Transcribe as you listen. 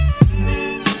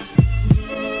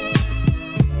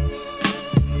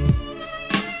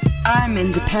I'm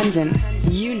independent.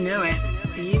 You know it.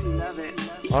 You love it.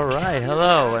 All right,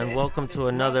 hello, and welcome to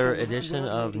another edition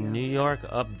of New York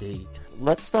Update.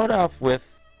 Let's start off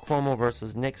with Cuomo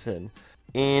versus Nixon.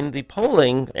 In the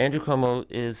polling, Andrew Cuomo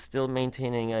is still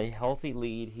maintaining a healthy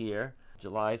lead here,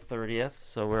 July 30th.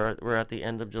 So we're at the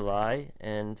end of July,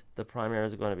 and the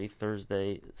primaries are going to be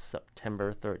Thursday,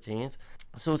 September 13th.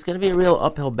 So it's going to be a real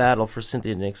uphill battle for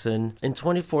Cynthia Nixon. In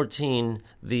 2014,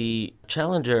 the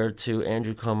challenger to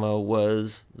Andrew Cuomo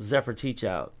was Zephyr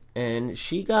Teachout. And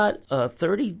she got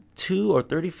 32 or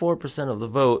 34% of the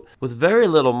vote with very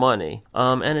little money.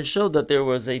 And it showed that there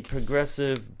was a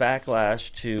progressive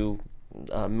backlash to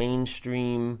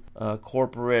mainstream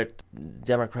corporate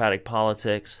Democratic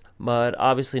politics, but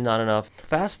obviously not enough.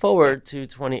 Fast forward to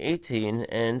 2018,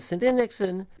 and Cynthia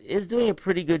Nixon is doing a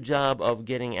pretty good job of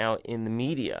getting out in the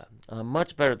media,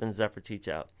 much better than Zephyr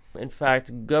Teachout. In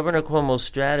fact, Governor Cuomo's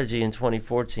strategy in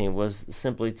 2014 was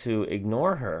simply to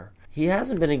ignore her. He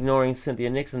hasn't been ignoring Cynthia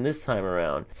Nixon this time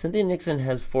around. Cynthia Nixon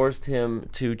has forced him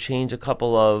to change a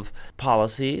couple of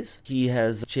policies. He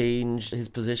has changed his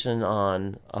position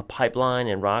on a pipeline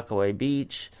in Rockaway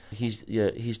Beach. He's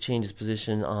changed his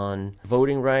position on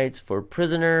voting rights for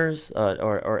prisoners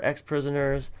or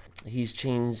ex-prisoners. He's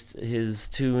changed his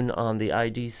tune on the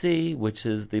IDC, which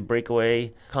is the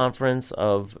breakaway conference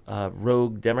of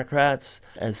rogue Democrats.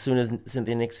 As soon as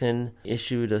Cynthia Nixon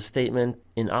issued a statement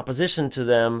in opposition to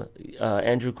them,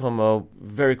 Andrew Cuomo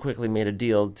very quickly made a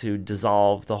deal to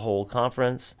dissolve the whole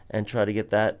conference and try to get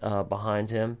that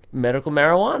behind him. Medical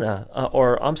marijuana,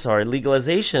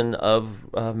 legalization of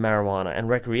marijuana and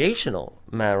recreational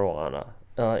marijuana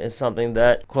is something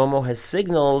that Cuomo has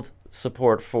signaled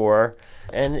support for.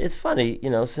 And it's funny,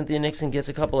 Cynthia Nixon gets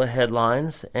a couple of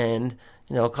headlines and,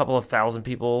 a couple of thousand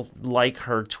people like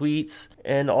her tweets.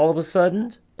 And all of a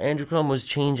sudden, Andrew Cuomo was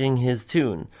changing his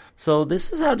tune. So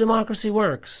this is how democracy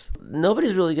works.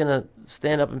 Nobody's really going to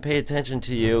stand up and pay attention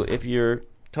to you if you're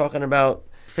talking about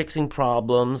fixing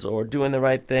problems or doing the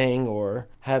right thing or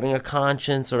having a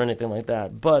conscience or anything like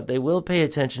that. But they will pay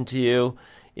attention to you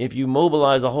if you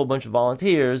mobilize a whole bunch of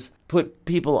volunteers, put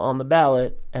people on the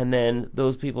ballot, and then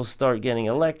those people start getting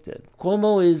elected.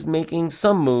 Cuomo is making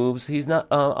some moves. He's not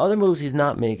other moves he's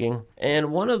not making.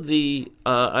 And one of the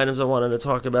items I wanted to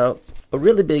talk about, a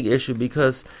really big issue,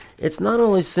 because it's not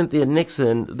only Cynthia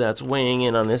Nixon that's weighing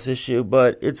in on this issue,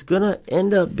 but it's going to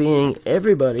end up being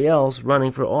everybody else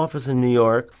running for office in New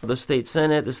York. The state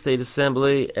Senate, the state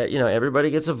assembly, everybody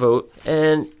gets a vote.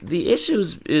 And the issue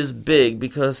is big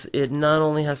because it not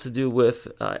only has to do with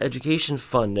education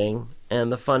funding and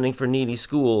the funding for needy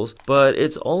schools, but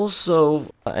it's also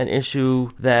an issue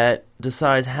that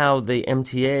decides how the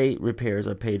MTA repairs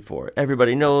are paid for.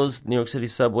 Everybody knows New York City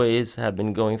subways have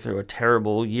been going through a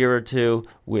terrible year or two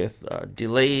with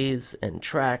delays and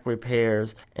track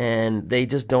repairs, and they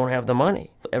just don't have the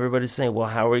money. Everybody's saying, well,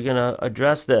 how are we going to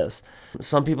address this?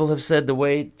 Some people have said the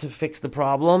way to fix the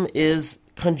problem is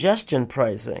congestion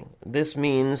pricing. This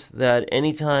means that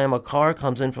anytime a car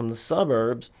comes in from the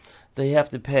suburbs, they have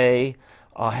to pay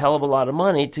a hell of a lot of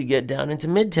money to get down into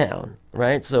Midtown,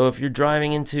 right? So if you're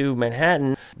driving into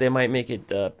Manhattan, they might make it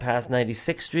past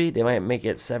 96th Street, they might make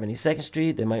it 72nd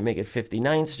Street, they might make it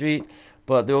 59th Street,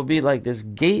 but there will be like this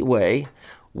gateway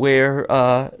where,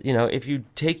 if you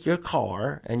take your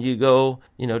car and you go,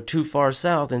 too far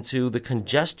south into the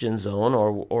congestion zone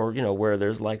or where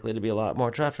there's likely to be a lot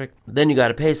more traffic, then you got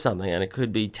to pay something. And it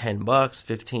could be $10,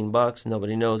 $15.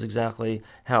 Nobody knows exactly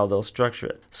how they'll structure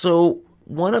it. So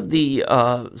one of the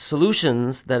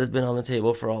solutions that has been on the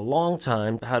table for a long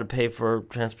time, how to pay for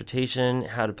transportation,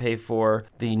 how to pay for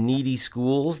the needy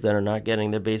schools that are not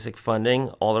getting their basic funding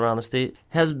all around the state,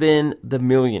 has been the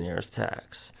millionaire's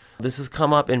tax. This has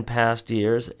come up in past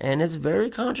years, and it's very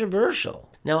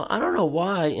controversial. Now, I don't know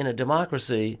why in a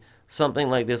democracy something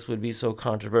like this would be so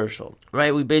controversial,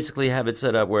 right? We basically have it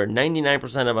set up where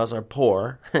 99% of us are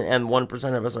poor and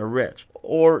 1% of us are rich.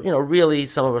 Or, really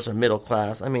some of us are middle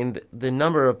class. I mean, the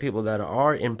number of people that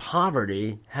are in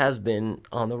poverty has been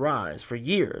on the rise for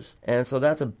years. And so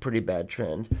that's a pretty bad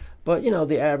trend. But,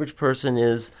 the average person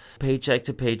is paycheck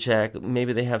to paycheck.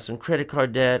 Maybe they have some credit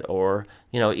card debt or,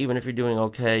 even if you're doing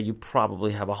okay, you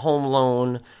probably have a home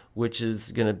loan, which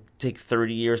is going to take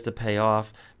 30 years to pay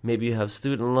off. Maybe you have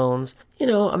student loans.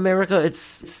 America,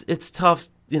 it's tough,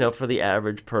 for the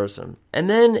average person. And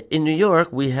then in New York,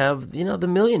 we have, the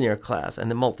millionaire class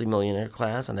and the multimillionaire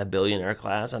class and the billionaire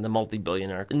class and the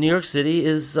multi-billionaire. New York City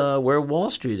is where Wall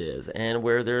Street is, and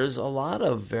where there's a lot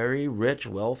of very rich,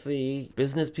 wealthy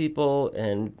business people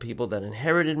and people that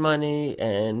inherited money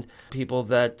and people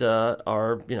that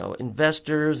are,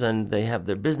 investors, and they have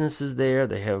their businesses there.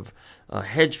 They have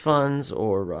hedge funds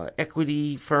or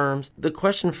equity firms. The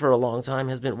question for a long time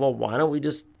has been, well, why don't we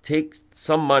just take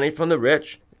some money from the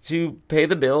rich to pay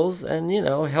the bills and,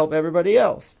 help everybody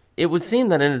else? It would seem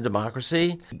that in a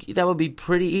democracy, that would be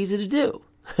pretty easy to do,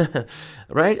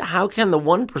 right? How can the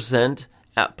 1%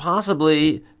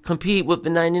 possibly compete with the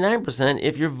 99%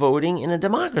 if you're voting in a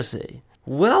democracy?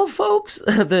 Well, folks,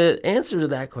 the answer to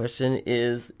that question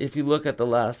is if you look at the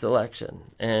last election.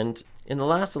 And in the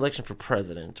last election for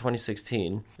president,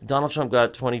 2016, Donald Trump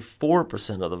got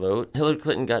 24% of the vote. Hillary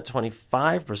Clinton got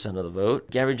 25% of the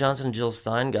vote. Gary Johnson and Jill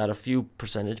Stein got a few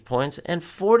percentage points. And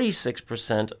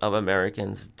 46% of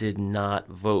Americans did not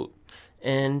vote.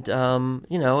 And,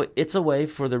 it's a way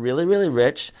for the really, really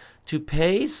rich to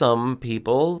pay some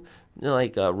people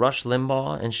like Rush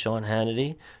Limbaugh and Sean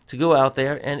Hannity to go out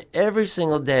there and every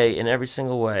single day in every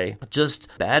single way just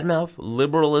badmouth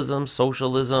liberalism,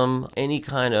 socialism, any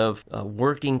kind of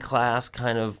working class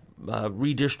kind of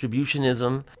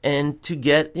redistributionism, and to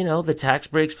get, the tax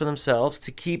breaks for themselves,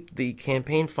 to keep the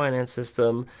campaign finance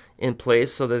system in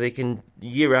place so that they can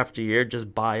year after year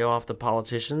just buy off the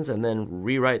politicians and then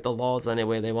rewrite the laws any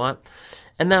way they want.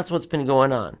 And that's what's been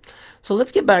going on. So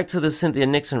let's get back to the Cynthia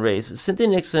Nixon race. Cynthia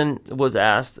Nixon was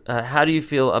asked, how do you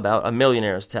feel about a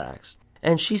millionaire's tax?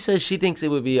 And she says she thinks it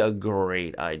would be a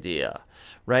great idea.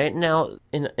 Right now,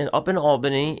 up in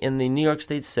Albany, in the New York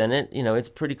State Senate, it's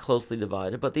pretty closely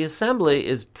divided, but the Assembly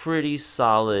is pretty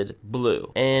solid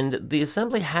blue. And the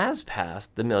Assembly has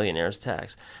passed the millionaire's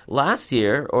tax. Last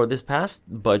year, or this past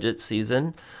budget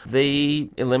season, they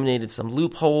eliminated some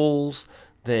loopholes.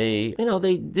 They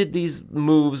did these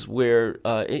moves where,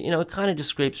 it kind of just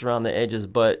scrapes around the edges,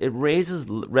 but it raises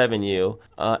revenue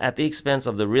at the expense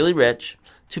of the really rich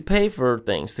to pay for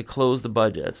things, to close the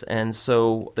budgets. And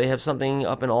so they have something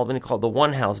up in Albany called the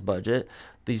one-house budget.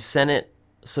 The Senate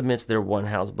submits their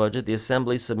one-house budget. The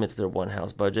Assembly submits their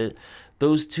one-house budget.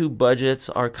 Those two budgets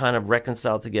are kind of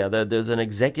reconciled together. There's an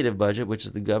executive budget, which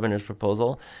is the governor's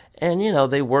proposal, and,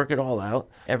 they work it all out.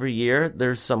 Every year,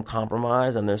 there's some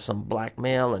compromise, and there's some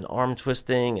blackmail and arm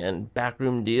twisting and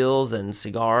backroom deals and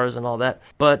cigars and all that.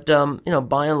 But,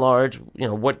 by and large,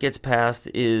 what gets passed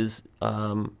is,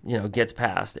 gets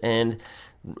passed. And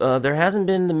there hasn't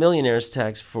been the millionaire's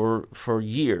tax for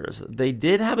years. They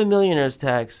did have a millionaire's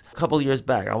tax a couple years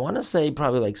back. I want to say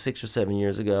probably like 6 or 7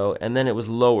 years ago, and then it was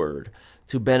lowered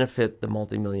to benefit the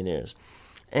multimillionaires.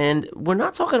 And we're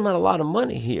not talking about a lot of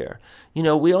money here.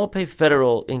 We all pay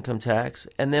federal income tax,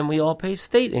 and then we all pay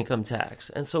state income tax.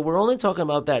 And so we're only talking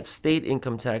about that state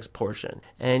income tax portion.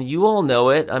 And you all know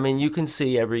it. I mean, you can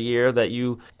see every year that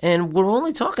and we're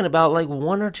only talking about like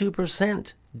 1 or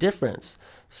 2% difference.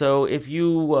 So if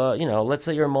you, let's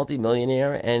say you're a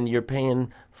multimillionaire and you're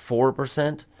paying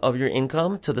 4% of your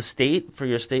income to the state for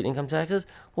your state income taxes,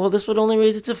 well, this would only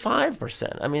raise it to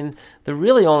 5%. I mean, they're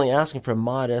really only asking for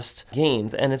modest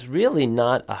gains, and it's really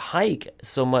not a hike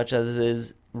so much as it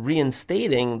is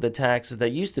reinstating the taxes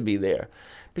that used to be there,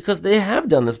 because they have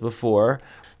done this before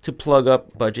to plug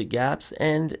up budget gaps.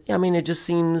 And I mean, it just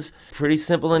seems pretty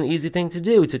simple and easy thing to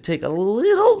do, to take a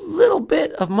little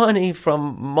bit of money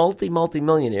from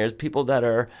multi-millionaires, people that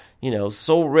are,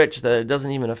 so rich that it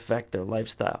doesn't even affect their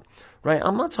lifestyle, right?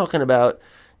 I'm not talking about,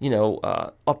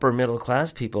 upper middle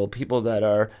class people that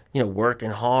are,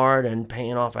 working hard and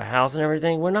paying off a house and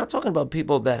everything. We're not talking about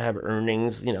people that have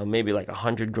earnings, maybe like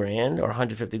 $100,000 or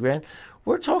 $150,000.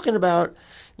 We're talking about,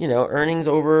 earnings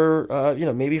over,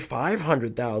 maybe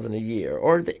 $500,000 a year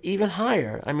or even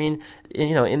higher. I mean,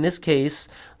 in this case,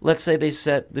 let's say they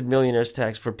set the millionaire's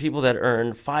tax for people that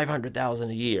earn $500,000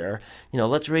 a year.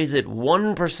 Let's raise it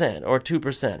 1% or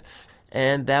 2%.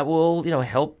 And that will,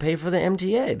 help pay for the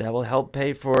MTA. That will help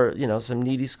pay for, some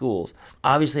needy schools.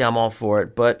 Obviously, I'm all for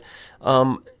it. But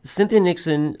Cynthia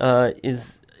Nixon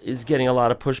is getting a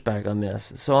lot of pushback on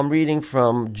this. So I'm reading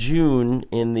from June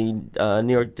in the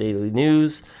New York Daily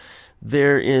News.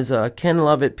 There is a Ken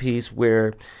Lovett piece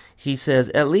where he says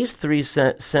at least 3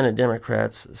 Senate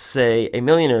Democrats say a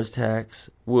millionaire's tax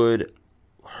would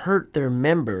hurt their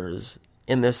members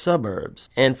in their suburbs,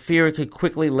 and fear it could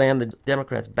quickly land the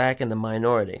Democrats back in the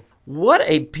minority. What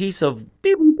a piece of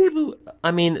beep-boop.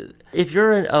 I mean, if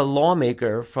you're a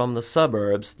lawmaker from the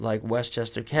suburbs like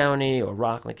Westchester County or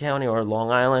Rockland County or Long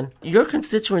Island, your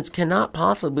constituents cannot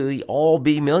possibly all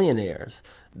be millionaires.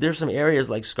 There's some areas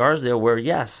like Scarsdale where,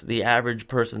 yes, the average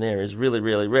person there is really,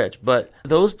 really rich, but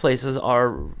those places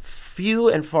are few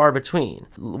and far between.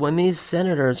 When these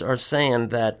senators are saying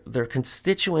that their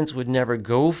constituents would never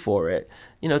go for it,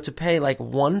 to pay like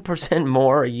 1%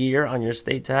 more a year on your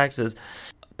state taxes,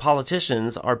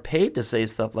 politicians are paid to say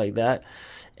stuff like that.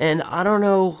 And I don't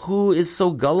know who is so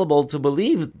gullible to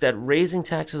believe that raising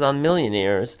taxes on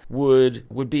millionaires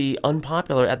would be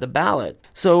unpopular at the ballot.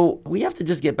 So we have to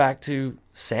just get back to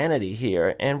sanity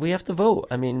here, and we have to vote.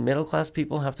 I mean, middle-class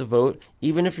people have to vote.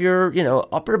 Even if you're,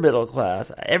 upper middle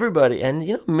class, everybody,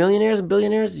 and, millionaires and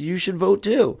billionaires, you should vote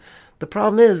too. The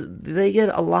problem is they get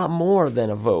a lot more than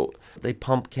a vote. They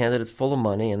pump candidates full of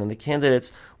money, and then the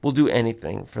candidates will do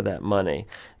anything for that money.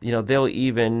 They'll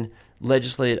even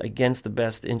legislate against the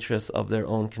best interests of their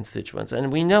own constituents.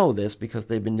 And we know this because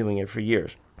they've been doing it for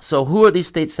years. So who are these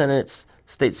state senators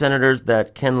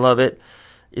that Ken Lovett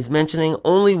is mentioning?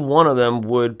 Only one of them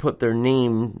would put their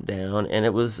name down, and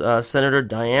it was Senator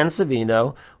Diane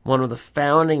Savino, one of the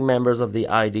founding members of the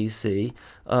IDC,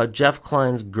 Jeff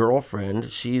Klein's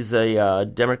girlfriend. She's a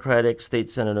Democratic state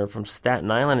senator from Staten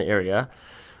Island area,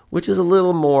 which is a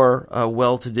little more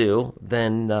well-to-do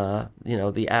than,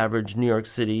 the average New York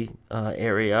City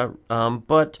area.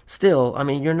 But still, I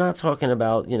mean, you're not talking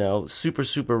about, super,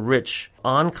 super rich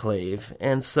enclave.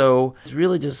 And so it's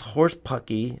really just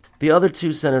horse-pucky. The other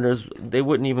two senators, they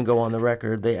wouldn't even go on the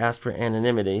record. They asked for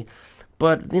anonymity.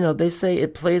 But, they say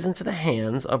it plays into the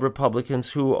hands of Republicans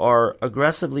who are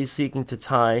aggressively seeking to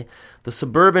tie the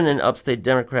suburban and upstate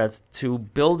Democrats to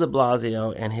Bill de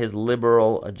Blasio and his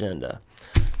liberal agenda.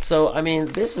 So, I mean,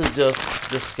 this is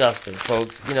just disgusting,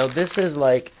 folks. This is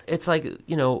it's like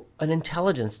an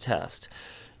intelligence test.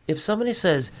 If somebody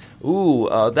says,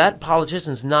 that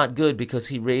politician's not good because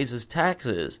he raises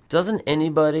taxes, doesn't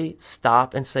anybody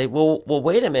stop and say, well,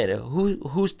 wait a minute,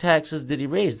 whose taxes did he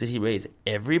raise? Did he raise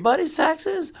everybody's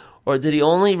taxes? Or did he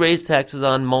only raise taxes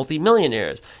on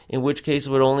multimillionaires, in which case it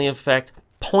would only affect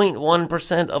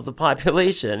 0.1% of the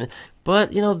population?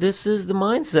 But, this is the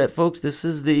mindset, folks. This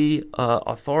is the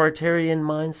authoritarian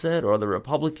mindset, or the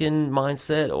Republican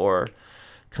mindset, or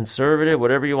conservative,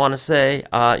 whatever you want to say.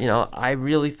 I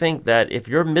really think that if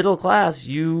you're middle class,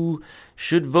 you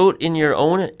should vote in your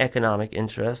own economic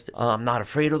interest. I'm not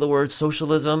afraid of the word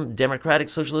socialism. Democratic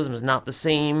socialism is not the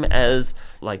same as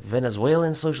like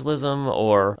Venezuelan socialism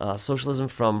or socialism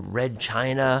from Red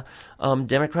China.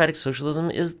 Democratic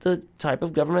socialism is the type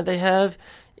of government they have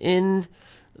in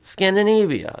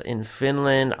Scandinavia, in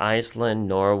Finland, Iceland,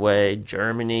 Norway,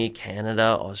 Germany, Canada,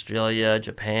 Australia,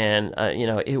 Japan.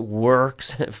 It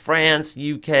works. France,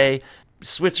 UK,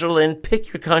 Switzerland,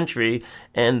 pick your country,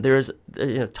 and there's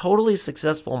totally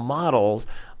successful models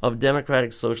of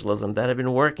democratic socialism that have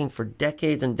been working for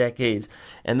decades and decades,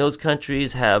 and those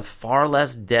countries have far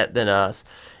less debt than us.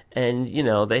 And,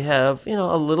 they have,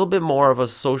 a little bit more of a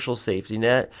social safety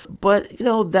net. But,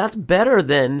 that's better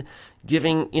than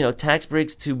giving, tax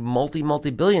breaks to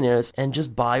multi-billionaires and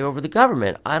just buy over the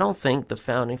government. I don't think the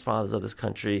founding fathers of this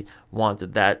country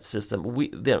wanted that system.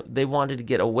 They wanted to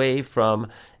get away from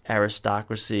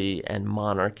aristocracy and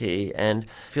monarchy, and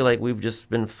I feel like we've just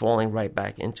been falling right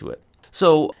back into it.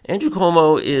 So Andrew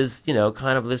Cuomo is,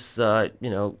 kind of this,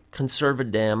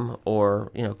 conservative Dem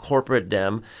or, corporate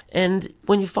Dem. And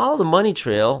when you follow the money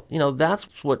trail, that's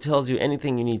what tells you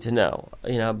anything you need to know,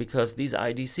 because these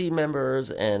IDC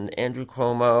members and Andrew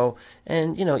Cuomo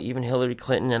and, even Hillary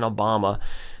Clinton and Obama,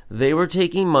 they were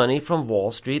taking money from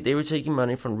Wall Street. They were taking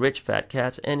money from rich fat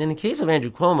cats. And in the case of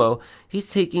Andrew Cuomo,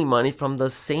 he's taking money from the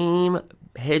same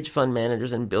hedge fund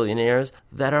managers and billionaires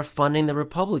that are funding the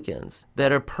Republicans,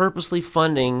 that are purposely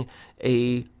funding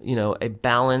a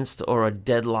balanced or a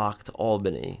deadlocked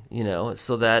Albany,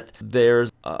 so that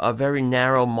there's a very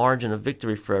narrow margin of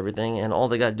victory for everything, and all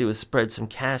they got to do is spread some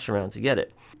cash around to get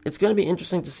it. It's going to be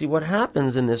interesting to see what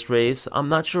happens in this race. I'm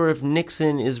not sure if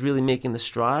Nixon is really making the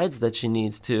strides that she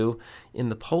needs to in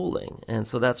the polling, and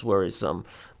so that's worrisome.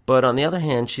 But on the other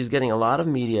hand, she's getting a lot of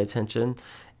media attention.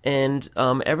 And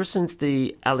ever since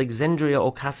the Alexandria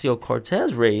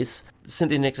Ocasio-Cortez race,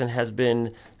 Cynthia Nixon has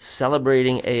been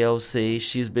celebrating AOC.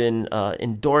 She's been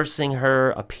endorsing her,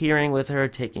 appearing with her,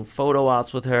 taking photo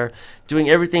ops with her, doing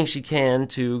everything she can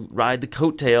to ride the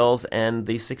coattails and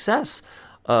the success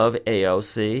of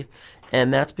AOC.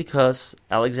 And that's because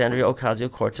Alexandria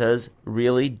Ocasio-Cortez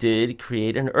really did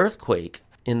create an earthquake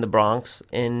in the Bronx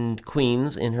and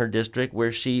Queens, in her district,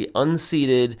 where she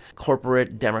unseated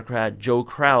corporate Democrat Joe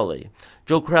Crowley.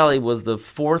 Joe Crowley was the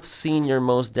fourth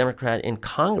senior-most Democrat in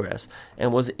Congress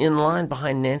and was in line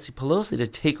behind Nancy Pelosi to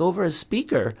take over as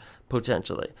Speaker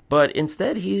potentially. But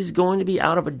instead, he's going to be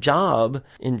out of a job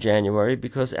in January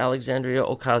because Alexandria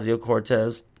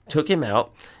Ocasio-Cortez took him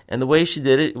out. And the way she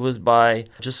did it was by,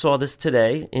 just saw this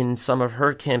today in some of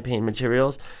her campaign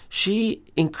materials, she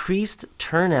increased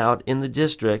turnout in the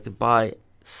district by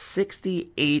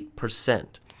 68%.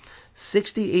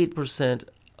 68%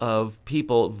 of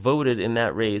people voted in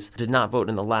that race did not vote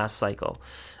in the last cycle.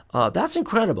 That's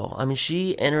incredible. I mean,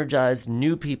 she energized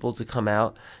new people to come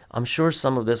out. I'm sure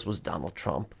some of this was Donald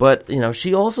Trump. But,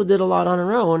 she also did a lot on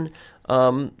her own,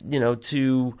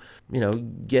 to,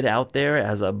 get out there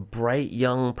as a bright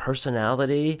young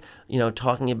personality,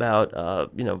 talking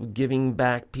about, giving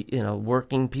back,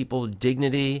 working people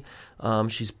dignity.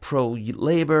 She's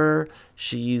pro-labor.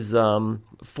 She's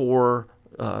for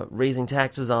raising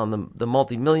taxes on the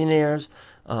multimillionaires,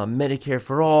 Medicare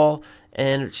for all.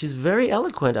 And she's very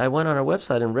eloquent. I went on her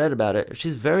website and read about it.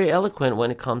 She's very eloquent when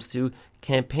it comes to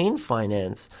campaign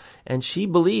finance. And she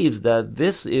believes that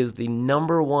this is the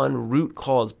number one root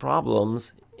cause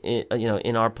problems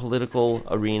in our political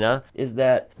arena, is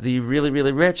that the really,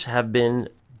 really rich have been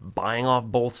buying off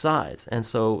both sides. And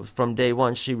so from day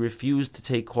one, she refused to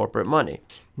take corporate money.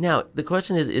 Now, the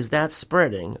question is that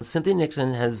spreading? Cynthia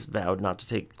Nixon has vowed not to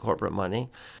take corporate money,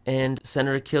 and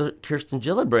Senator Kirsten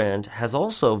Gillibrand has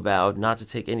also vowed not to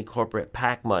take any corporate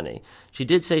PAC money. She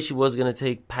did say she was going to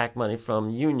take PAC money from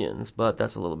unions, but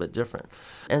that's a little bit different.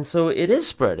 And so it is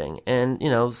spreading. And,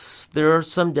 there are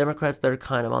some Democrats that are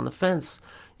kind of on the fence.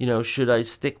 Should I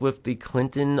stick with the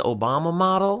Clinton-Obama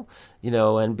model,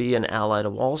 and be an ally to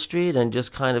Wall Street and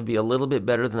just kind of be a little bit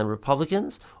better than the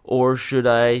Republicans? Or should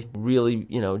I really,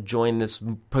 join this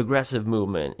progressive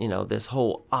movement, this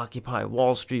whole Occupy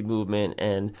Wall Street movement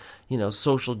and,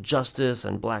 social justice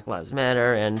and Black Lives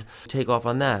Matter and take off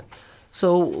on that?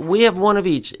 So we have one of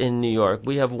each in New York.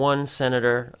 We have one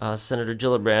senator, Senator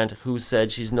Gillibrand, who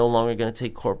said she's no longer going to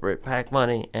take corporate PAC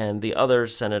money, and the other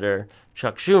senator,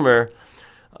 Chuck Schumer,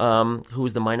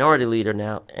 who's the minority leader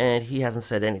now, and he hasn't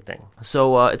said anything.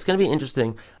 So it's going to be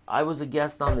interesting. I was a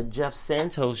guest on the Jeff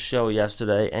Santos show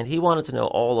yesterday, and he wanted to know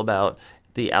all about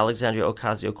the Alexandria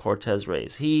Ocasio-Cortez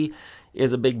race. He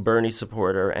is a big Bernie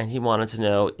supporter, and he wanted to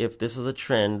know if this is a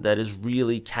trend that is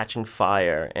really catching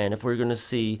fire, and if we're going to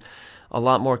see a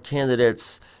lot more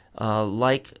candidates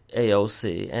like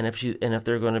AOC, and if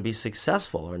they're going to be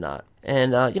successful or not.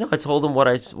 And I told him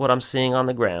what I'm seeing on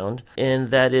the ground, and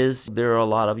that is there are a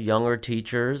lot of younger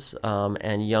teachers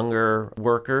and younger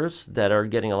workers that are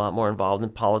getting a lot more involved in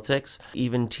politics.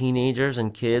 Even teenagers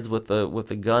and kids with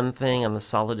the gun thing and the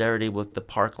solidarity with the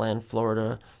Parkland,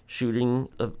 Florida shooting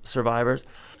survivors.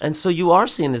 And so you are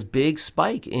seeing this big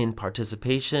spike in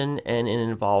participation and in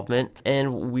involvement,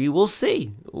 and we will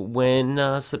see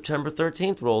when September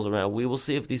 13th rolls around. We will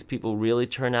see if these people really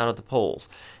turn out at the polls.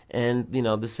 And,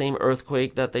 the same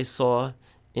earthquake that they saw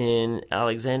in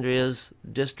Alexandria's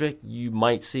district, you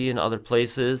might see in other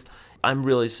places. I'm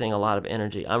really seeing a lot of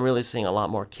energy. I'm really seeing a lot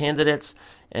more candidates,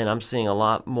 and I'm seeing a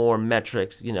lot more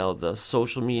metrics, the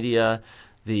social media,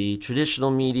 the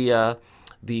traditional media,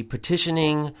 the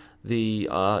petitioning, the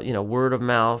word of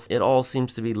mouth. It all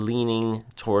seems to be leaning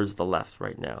towards the left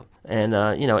right now. And,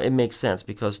 it makes sense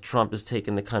because Trump has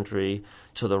taken the country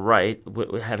to the right,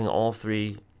 having all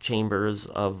three chambers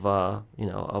of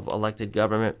elected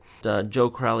government. Joe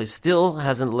Crowley still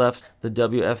hasn't left the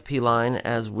WFP line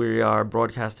as we are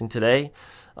broadcasting today.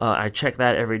 I check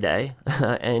that every day,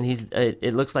 and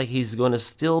it looks like he's going to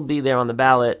still be there on the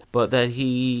ballot, but that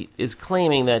he is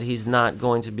claiming that he's not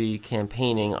going to be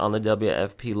campaigning on the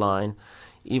WFP line,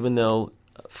 even though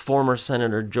former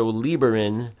Senator Joe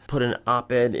Lieberman put an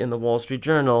op-ed in the Wall Street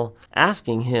Journal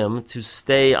asking him to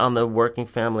stay on the working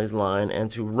families line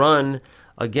and to run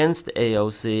against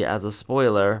AOC as a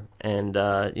spoiler and,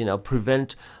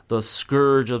 prevent the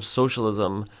scourge of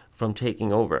socialism from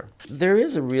taking over. There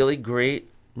is a really great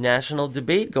national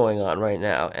debate going on right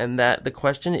now, and that the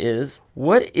question is,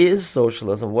 what is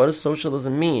socialism? What does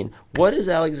socialism mean? What is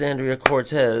Alexandria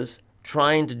Cortez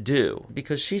trying to do?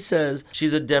 Because she says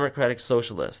she's a democratic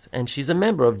socialist, and she's a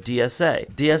member of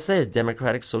DSA. DSA is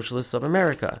Democratic Socialists of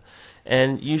America.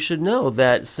 And you should know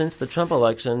that since the Trump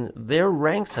election, their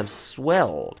ranks have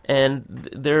swelled, and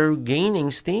they're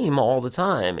gaining steam all the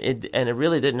time. It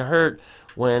really didn't hurt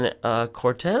when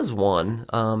Cortez won.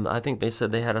 I think they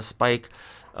said they had a spike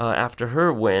after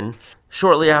her win.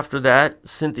 Shortly after that,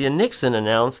 Cynthia Nixon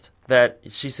announced that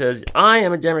she says, I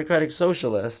am a democratic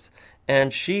socialist,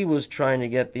 and she was trying to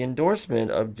get the endorsement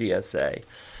of DSA.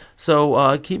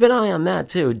 So keep an eye on that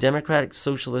too. Democratic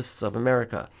Socialists of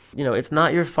America. It's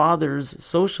not your father's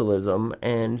socialism,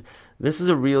 and this is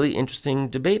a really interesting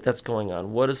debate that's going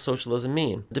on. What does socialism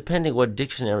mean? Depending what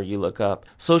dictionary you look up,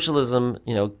 socialism,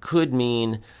 could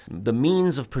mean the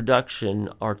means of production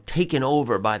are taken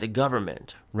over by the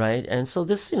government, right? And so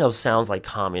this, sounds like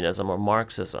communism or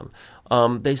Marxism.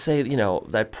 They say,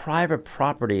 that private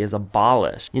property is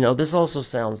abolished. This also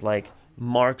sounds like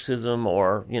Marxism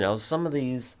or, some of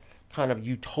these kind of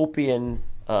utopian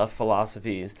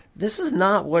philosophies. This is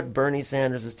not what Bernie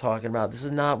Sanders is talking about. This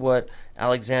is not what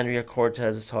Alexandria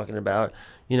Cortez is talking about.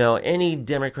 Any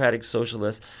democratic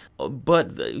socialist.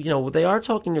 But, they are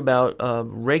talking about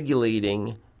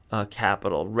regulating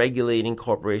capital, regulating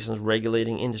corporations,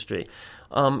 regulating industry.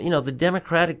 The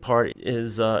Democratic Party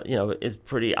is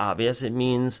pretty obvious. It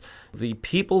means the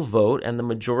people vote and the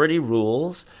majority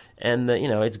rules, and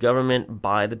it's government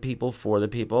by the people for the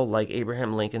people, like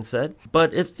Abraham Lincoln said.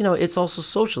 But it's also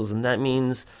socialism. That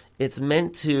means it's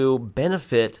meant to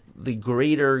benefit the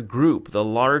greater group, the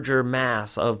larger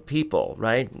mass of people,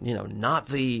 right? Not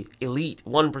the elite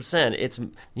 1%. It's,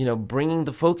 bringing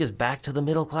the focus back to the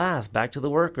middle class, back to the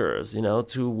workers,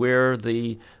 to where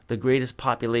the greatest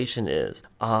population is.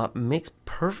 Makes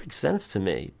perfect sense to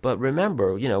me. But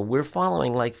remember, we're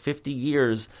following like 50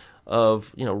 years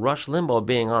of, Rush Limbaugh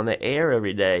being on the air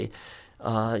every day,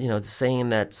 saying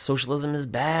that socialism is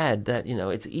bad, that,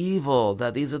 it's evil,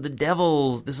 that these are the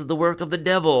devils, this is the work of the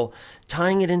devil,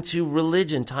 tying it into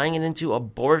religion, tying it into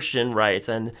abortion rights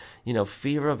and,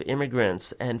 fear of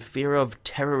immigrants and fear of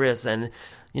terrorists. And,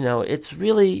 it's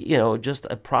really, just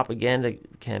a propaganda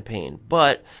campaign.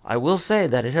 But I will say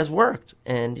that it has worked.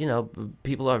 And,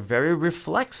 people are very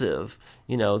reflexive,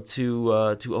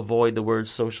 to avoid the word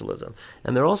socialism.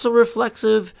 And they're also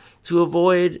reflexive to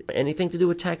avoid anything to do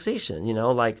with taxation.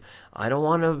 Like I don't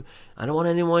want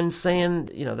anyone saying,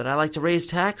 that I like to raise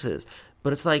taxes.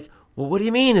 But it's like, well, what do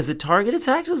you mean? Is it targeted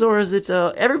taxes or is it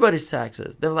everybody's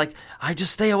taxes? They're like, I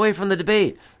just stay away from the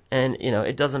debate. And,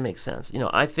 it doesn't make sense.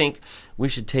 I think we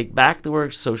should take back the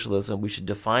word socialism. We should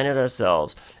define it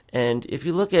ourselves. And if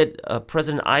you look at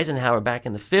President Eisenhower back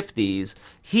in the 50s,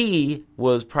 he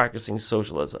was practicing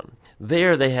socialism.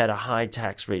 There they had a high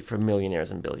tax rate for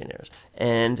millionaires and billionaires.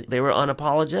 And they were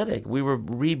unapologetic. We were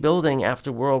rebuilding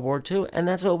after World War II, and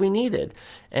that's what we needed.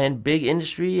 And big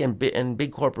industry and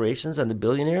big corporations and the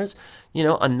billionaires,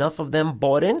 enough of them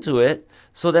bought into it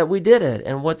so that we did it.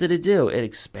 And what did it do? It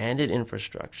expanded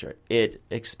infrastructure. It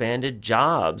expanded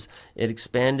jobs. It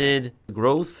expanded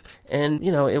growth. And,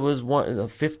 it was the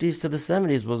 50s to the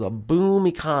 70s was a boom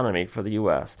economy for the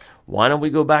U.S. Why don't we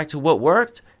go back to what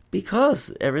worked?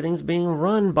 Because everything's being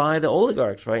run by the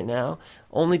oligarchs right now.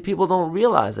 Only people don't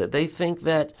realize it. They think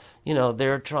that,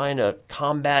 they're trying to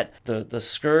combat the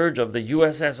scourge of the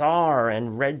USSR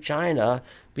and Red China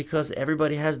because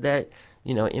everybody has that,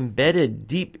 embedded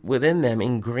deep within them,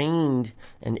 ingrained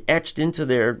and etched into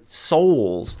their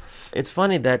souls. It's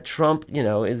funny that Trump,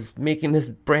 is making this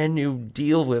brand new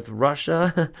deal with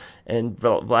Russia and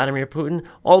Vladimir Putin.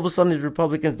 All of a sudden, these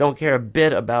Republicans don't care a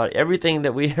bit about everything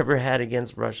that we ever had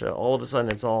against Russia. All of a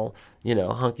sudden, it's all,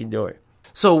 hunky-dory.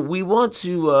 So we want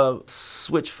to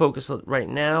switch focus right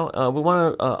now. We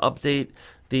want to update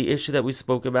the issue that we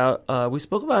spoke about. We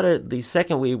spoke about it the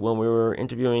second week when we were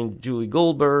interviewing Julie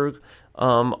Goldberg.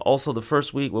 Also the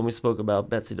first week when we spoke about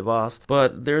Betsy DeVos.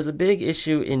 But there's a big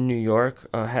issue in New York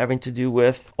having to do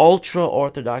with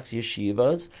ultra-Orthodox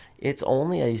yeshivas. It's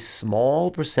only a small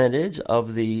percentage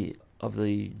of the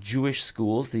Jewish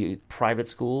schools, the private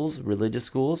schools, religious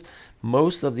schools.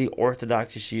 Most of the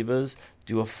Orthodox yeshivas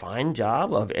do a fine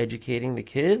job of educating the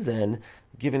kids and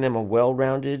giving them a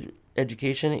well-rounded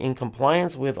education in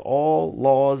compliance with all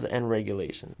laws and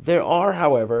regulations. There are,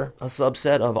 however, a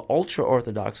subset of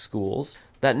ultra-Orthodox schools.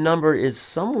 That number is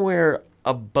somewhere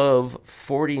above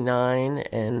 49,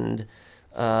 and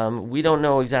we don't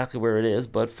know exactly where it is,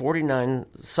 but 49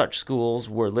 such schools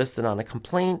were listed on a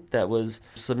complaint that was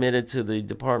submitted to the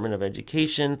Department of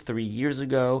Education 3 years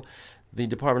ago. The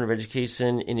Department of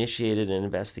Education initiated an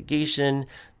investigation.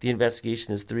 The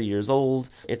investigation is 3 years old.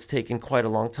 It's taken quite a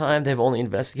long time. They've only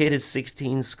investigated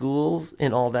 16 schools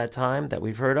in all that time that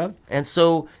we've heard of. And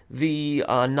so the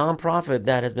nonprofit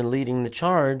that has been leading the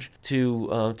charge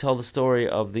to tell the story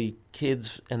of the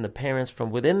kids and the parents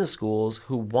from within the schools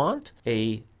who want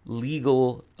a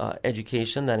legal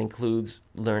education that includes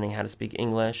learning how to speak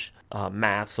English,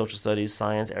 math, social studies,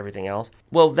 science, everything else.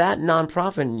 Well, that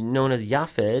nonprofit known as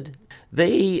Yafed,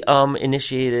 they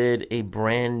initiated a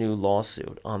brand new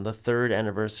lawsuit on the third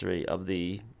anniversary of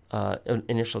the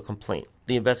initial complaint.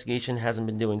 The investigation hasn't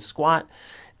been doing squat.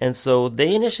 And so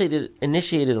they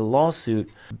initiated a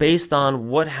lawsuit based on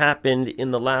what happened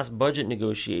in the last budget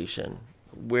negotiation,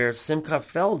 where Simcha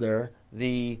Felder,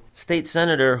 the state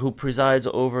senator who presides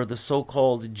over the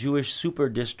so-called Jewish super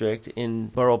district in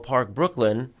Borough Park,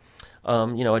 Brooklyn,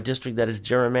 a district that is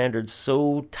gerrymandered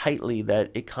so tightly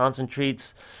that it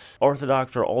concentrates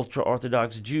Orthodox or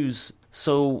ultra-Orthodox Jews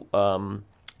so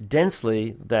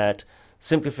densely that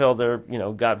Simcha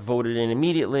Felder, got voted in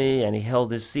immediately, and he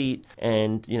held his seat,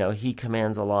 and, he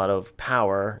commands a lot of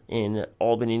power in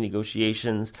Albany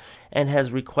negotiations and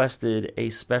has requested a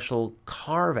special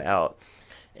carve-out.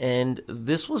 And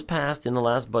this was passed in the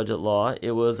last budget law.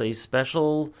 It was a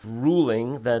special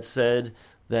ruling that said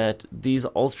that these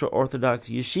ultra-Orthodox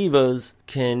yeshivas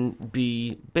can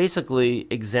be basically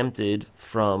exempted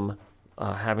from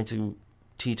having to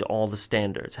teach all the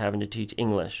standards, having to teach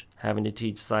English, having to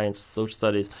teach science, social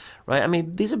studies, right? I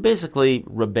mean, these are basically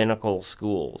rabbinical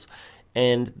schools.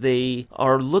 And they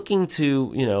are looking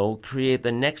to, create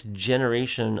the next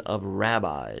generation of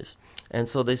rabbis. And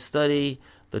so they study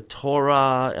the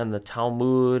Torah and the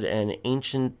Talmud and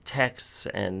ancient texts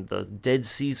and the Dead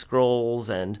Sea Scrolls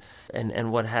and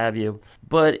what have you.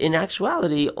 But in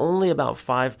actuality, only about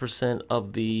 5%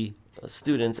 of the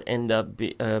students end up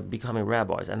becoming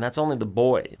rabbis, and that's only the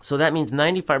boys. So that means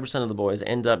 95% of the boys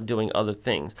end up doing other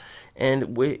things.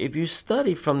 And if you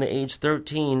study from the age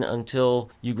 13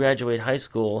 until you graduate high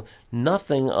school,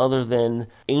 nothing other than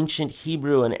ancient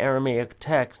Hebrew and Aramaic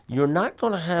text, you're not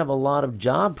going to have a lot of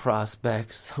job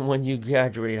prospects when you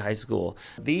graduate high school.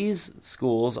 These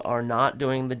schools are not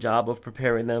doing the job of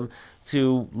preparing them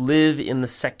to live in the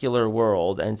secular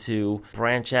world and to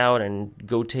branch out and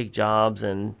go take jobs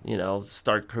and,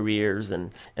 start careers.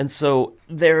 And so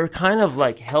they're kind of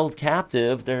like held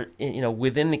captive. They're,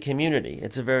 within the community.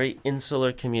 It's a very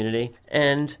insular community.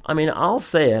 And I mean, I'll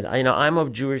say it, I'm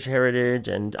of Jewish heritage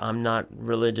and I'm not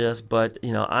religious, but,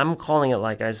 I'm calling it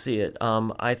like I see it.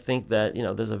 I think that,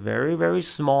 there's a very, very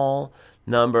small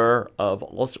number of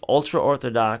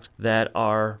ultra-Orthodox that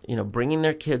are, bringing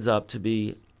their kids up to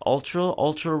be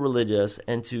ultra religious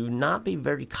and to not be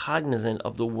very cognizant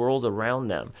of the world around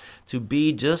them, to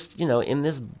be just, in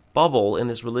this bubble, in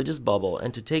this religious bubble,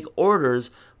 and to take orders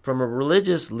from a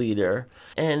religious leader.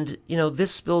 And,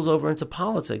 this spills over into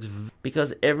politics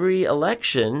because every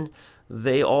election,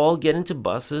 they all get into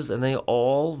buses and they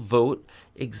all vote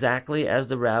exactly as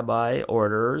the rabbi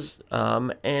orders,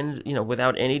 and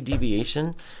without any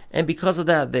deviation. And because of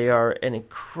that, they are an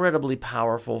incredibly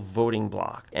powerful voting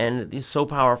bloc, and it's so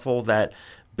powerful that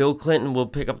Bill Clinton will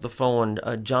pick up the phone,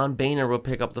 John Boehner will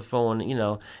pick up the phone,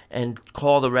 and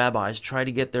call the rabbis, try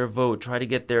to get their vote, try to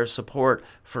get their support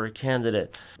for a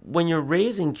candidate. When you're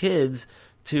raising kids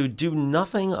to do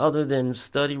nothing other than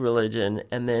study religion,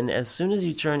 and then as soon as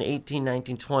you turn 18,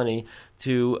 19, 20,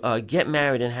 to get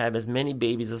married and have as many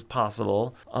babies as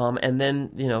possible, and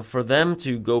then, for them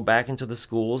to go back into the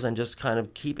schools and just kind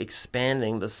of keep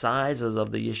expanding the sizes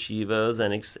of the yeshivas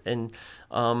and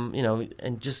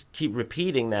just keep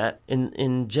repeating that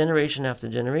in generation after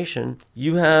generation,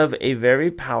 you have a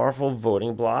very powerful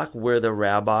voting bloc where the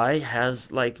rabbi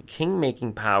has like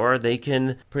king-making power. They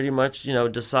can pretty much,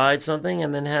 decide something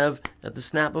and then have, at the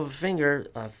snap of a finger,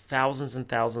 thousands and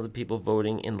thousands of people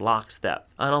voting in lockstep.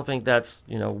 I don't think that's,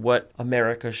 what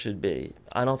America should be.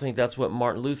 I don't think that's what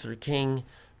Martin Luther King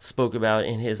spoke about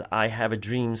in his I Have a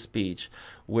Dream speech,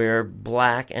 where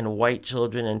black and white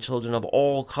children and children of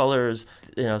all colors,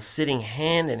 sitting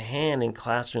hand in hand in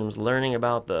classrooms, learning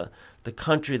about the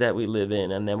country that we live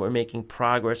in, and then we're making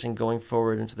progress and going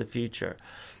forward into the future.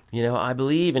 I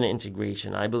believe in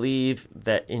integration. I believe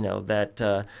that,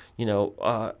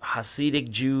 Hasidic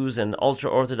Jews and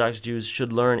ultra-Orthodox Jews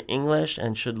should Learn English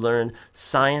and should learn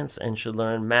science and should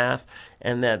learn math,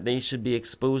 and that they should be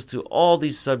exposed to all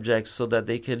these subjects so that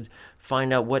they could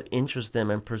find out what interests them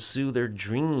and pursue their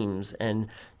dreams and,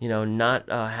 not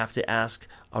have to ask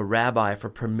a rabbi for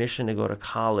permission to go to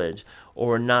college,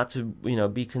 or not to,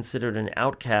 be considered an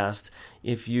outcast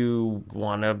if you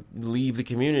want to leave the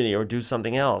community or do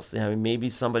something else. Maybe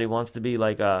somebody wants to be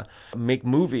make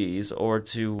movies or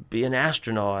to be an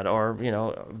astronaut or,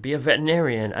 be a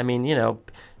veterinarian.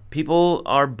 People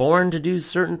are born to do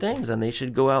certain things, and they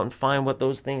should go out and find what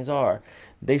those things are.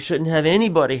 They shouldn't have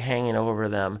anybody hanging over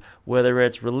them, whether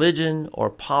it's religion or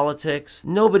politics.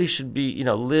 Nobody should be,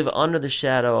 live under the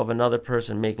shadow of another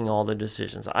person making all the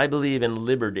decisions. I believe in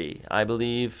liberty. I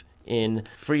believe in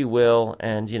free will,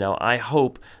 and, I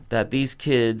hope that these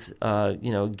kids,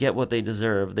 get what they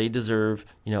deserve. They deserve,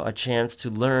 a chance to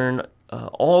learn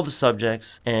all the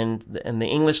subjects and the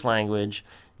English language,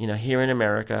 here in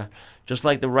America. Just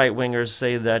like the right-wingers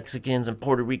say that Mexicans and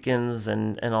Puerto Ricans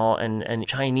and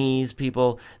Chinese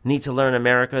people need to learn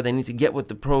America. They need to get with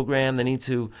the program. They need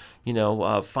to,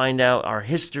 find out our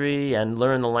history and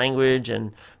learn the language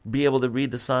and be able to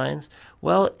read the signs.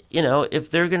 Well, if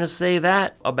they're going to say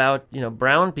that about,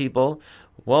 brown people,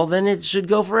 well, then it should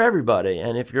go for everybody.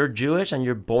 And if you're Jewish and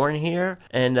you're born here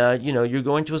and, you're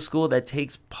going to a school that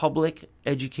takes public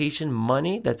education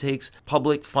money, that takes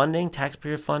public funding,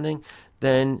 taxpayer funding,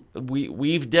 then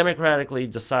we've democratically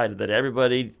decided that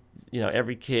everybody,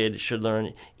 every kid should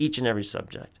learn each and every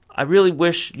subject. I really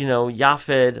wish,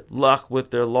 YAFED luck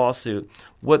with their lawsuit.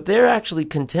 What they're actually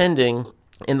contending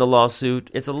in the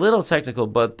lawsuit, it's a little technical,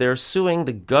 but they're suing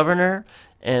the governor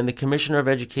and the Commissioner of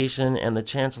Education and the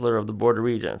Chancellor of the Board of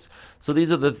Regents. So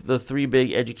these are the three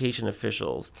big education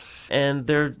officials. And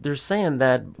they're saying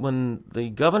that when the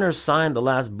governor signed the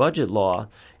last budget law,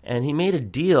 and he made a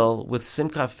deal with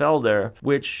Simcha Felder,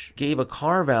 which gave a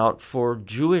carve-out for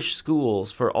Jewish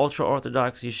schools, for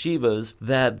ultra-Orthodox yeshivas,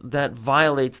 that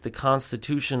violates the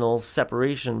constitutional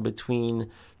separation between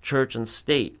church and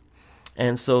state.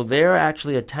 And so they're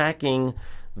actually attacking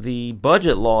the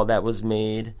budget law that was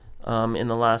made in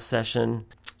the last session.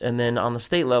 And then on the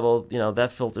state level,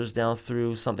 that filters down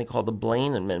through something called the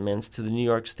Blaine Amendments to the New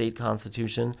York State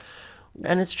Constitution.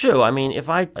 And it's true. I mean, if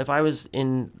I was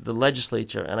in the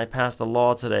legislature and I passed a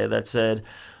law today that said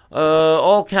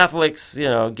all Catholics,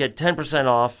 get 10%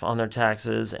 off on their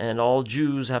taxes and all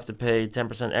Jews have to pay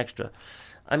 10% extra,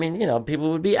 I mean,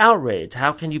 people would be outraged.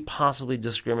 How can you possibly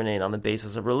discriminate on the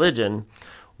basis of religion?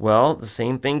 Well, the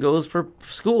same thing goes for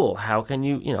school. How can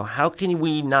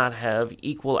we not have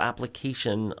equal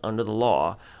application under the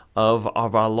law of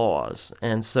our laws?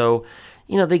 And so,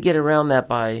 they get around that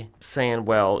by saying,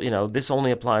 well, this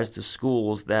only applies to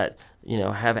schools that,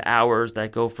 have hours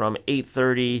that go from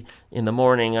 8:30 in the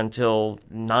morning until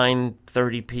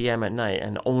 9:30 p.m. at night,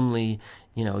 and only,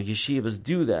 yeshivas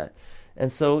do that.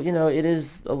 And so, it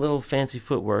is a little fancy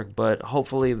footwork, but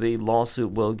hopefully the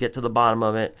lawsuit will get to the bottom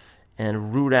of it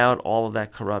and root out all of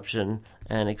that corruption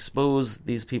and expose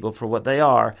these people for what they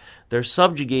are. They're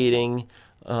subjugating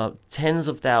tens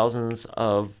of thousands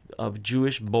of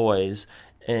Jewish boys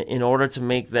in order to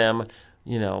make them,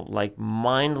 like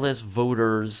mindless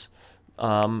voters,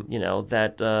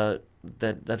 that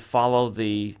follow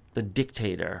the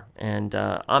dictator. And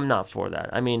I'm not for that.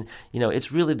 I mean,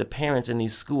 it's really the parents in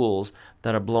these schools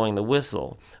that are blowing the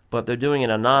whistle, but they're doing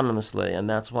it anonymously, and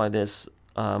that's why this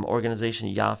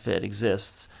organization YAFED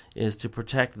exists, is to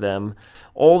protect them.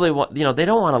 All they want, they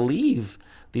don't want to leave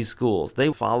these schools.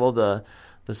 They follow the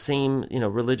same,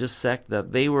 religious sect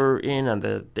that they were in and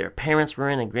their parents were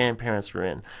in and grandparents were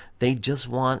in. They just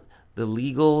want the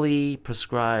legally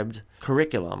prescribed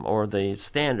curriculum or the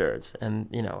standards. And,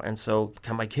 and so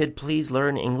can my kid please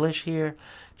learn English here?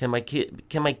 Can my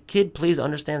kid please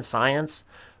understand science?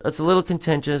 It's a little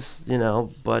contentious,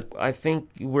 but I think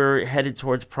we're headed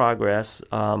towards progress.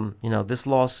 This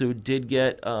lawsuit did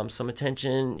get some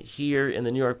attention here in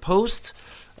the New York Post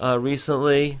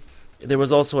recently. There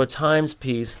was also a Times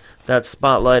piece that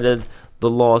spotlighted the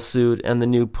lawsuit and the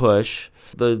new push.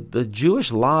 The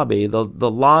Jewish lobby, the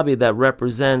lobby that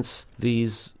represents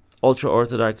these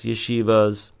ultra-Orthodox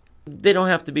yeshivas, they don't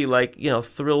have to be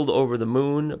thrilled over the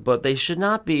moon, but they should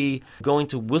not be going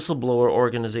to whistleblower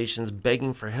organizations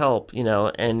begging for help,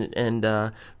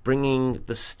 and bringing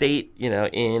the state,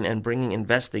 in and bringing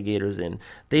investigators in.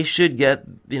 They should get,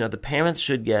 the parents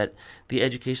should get the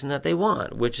education that they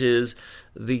want, which is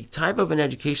the type of an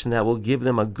education that will give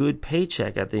them a good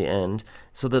paycheck at the end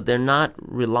so that they're not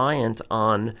reliant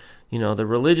on, the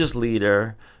religious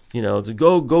leader, to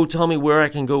go tell me where I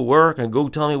can go work and go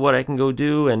tell me what I can go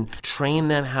do, and train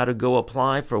them how to go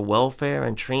apply for welfare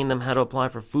and train them how to apply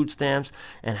for food stamps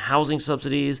and housing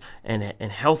subsidies and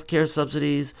healthcare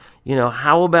subsidies.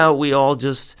 How about we all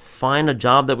just find a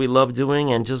job that we love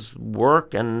doing and just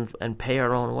work and pay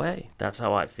our own way? That's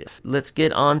how I feel. Let's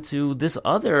get on to this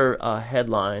other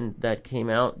headline that came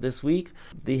out this week.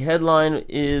 The headline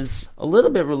is a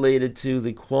little bit related to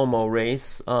the Cuomo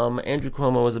race. Andrew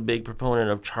Cuomo is a big proponent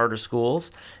of charter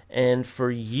schools, and for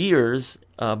years,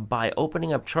 by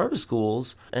opening up charter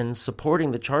schools and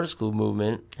supporting the charter school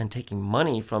movement and taking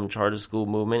money from charter school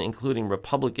movement, including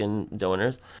Republican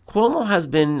donors, Cuomo has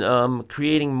been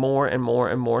creating more and more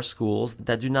and more schools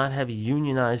that do not have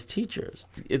unionized teachers.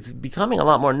 It's becoming a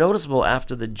lot more noticeable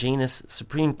after the Janus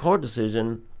Supreme Court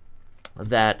decision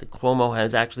that Cuomo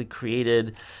has actually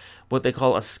created what they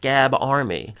call a scab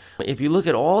army. If you look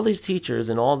at all these teachers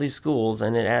in all these schools,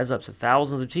 and it adds up to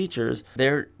thousands of teachers,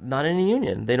 they're not in a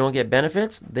union. They don't get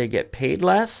benefits. They get paid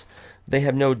less. They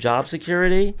have no job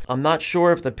security. I'm not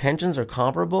sure if the pensions are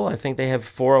comparable. I think they have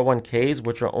 401ks,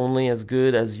 which are only as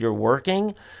good as you're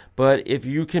working. But if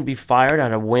you can be fired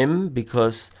on a whim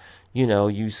because,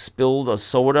 you spilled a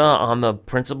soda on the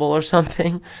principal or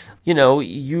something,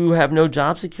 you have no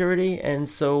job security. And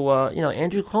so,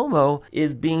 Andrew Cuomo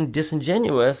is being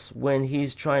disingenuous when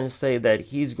he's trying to say that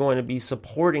he's going to be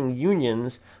supporting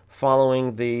unions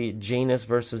following the Janus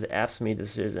versus AFSCME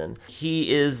decision. He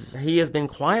has been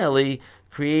quietly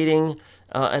creating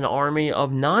an army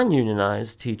of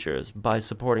non-unionized teachers by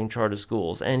supporting charter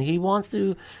schools. And he wants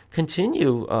to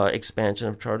continue expansion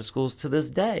of charter schools to this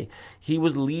day. He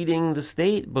was leading the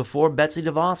state before Betsy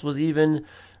DeVos was even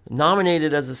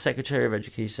nominated as the Secretary of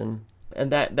Education.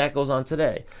 And that goes on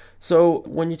today. So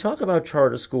when you talk about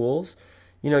charter schools,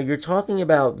 you're talking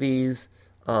about these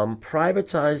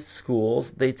privatized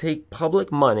schools. They take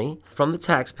public money from the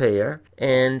taxpayer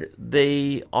and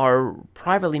they are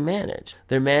privately managed.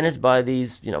 They're managed by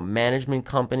these, management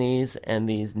companies and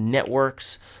these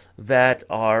networks that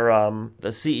are,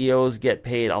 the CEOs get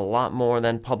paid a lot more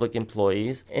than public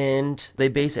employees, and they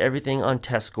base everything on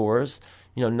test scores.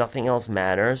 Nothing else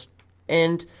matters.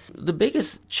 And the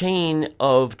biggest chain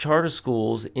of charter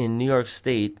schools in New York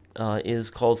State is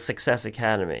called Success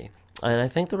Academy. And I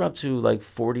think they're up to like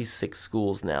 46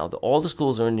 schools now. All the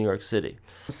schools are in New York City.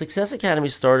 Success Academy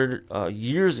started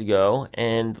years ago,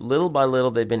 and little by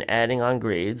little they've been adding on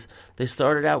grades. They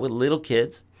started out with little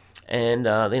kids, and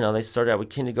they started out with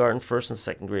kindergarten, first and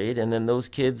second grade, and then those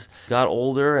kids got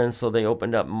older, and so they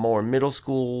opened up more middle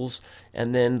schools,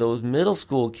 and then those middle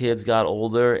school kids got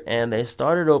older, and they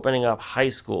started opening up high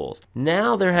schools.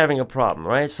 Now they're having a problem,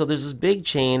 right? So there's this big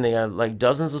chain. They got like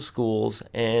dozens of schools,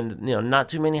 and not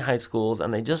too many high schools,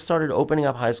 and they just started opening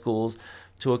up high schools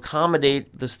to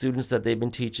accommodate the students that they've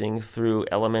been teaching through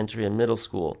elementary and middle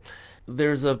school.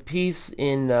 There's a piece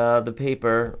in the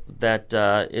paper that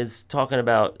is talking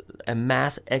about a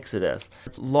mass exodus.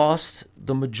 Lost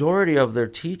the majority of their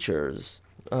teachers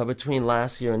between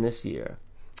last year and this year.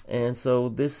 And so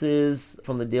this is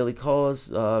from the Daily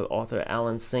Cause, author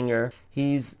Alan Singer.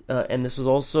 And this was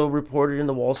also reported in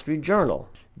the Wall Street Journal.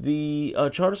 The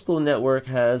Charter School Network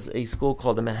has a school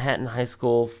called the Manhattan High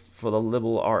School for the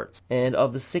Liberal Arts. And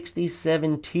of the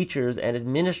 67 teachers and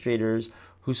administrators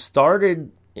who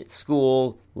started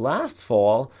school last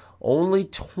fall, only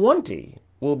 20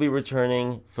 will be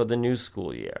returning for the new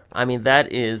school year. I mean,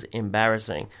 that is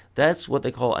embarrassing. That's what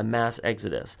they call a mass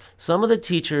exodus. Some of the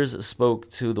teachers spoke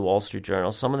to the Wall Street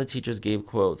Journal. Some of the teachers gave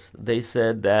quotes. They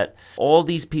said that all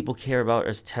these people care about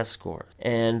is test scores,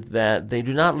 and that they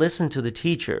do not listen to the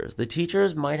teachers. The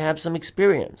teachers might have some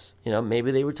experience.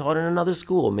 Maybe they were taught in another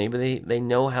school. Maybe they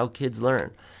know how kids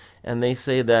learn. And they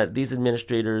say that these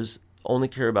administrators only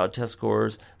care about test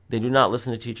scores. They do not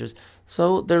listen to teachers.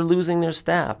 So they're losing their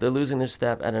staff. They're losing their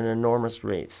staff at an enormous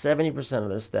rate. 70% of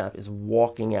their staff is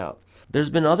walking out. There's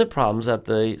been other problems at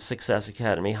the Success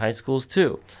Academy high schools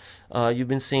too. You've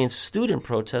been seeing student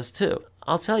protests too.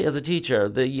 I'll tell you, as a teacher,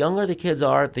 the younger the kids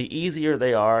are, the easier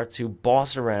they are to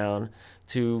boss around,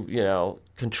 to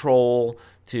control,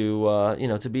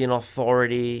 to be an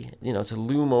authority, to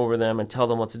loom over them and tell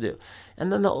them what to do.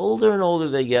 And then the older and older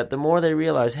they get, the more they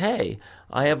realize, hey,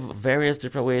 I have various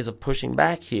different ways of pushing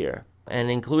back here. And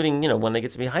including, when they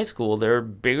get to be high school, they're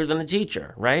bigger than the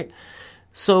teacher, right?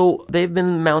 So they've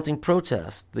been mounting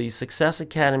protests. The Success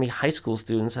Academy high school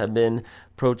students have been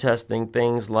protesting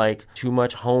things like too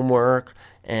much homework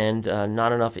and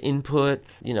not enough input.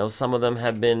 Some of them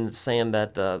have been saying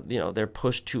that, they're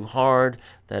pushed too hard,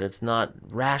 that it's not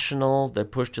rational, they're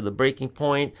pushed to the breaking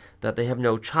point, that they have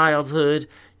no childhood.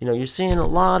 You're seeing a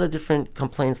lot of different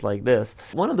complaints like this.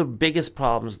 One of the biggest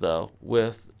problems, though,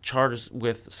 with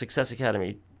Success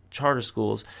Academy charter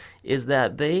schools is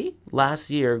that they last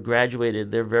year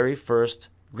graduated their very first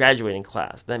graduating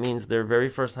class. That means their very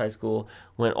first high school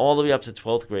went all the way up to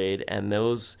 12th grade, and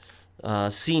those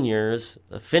seniors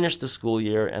finished the school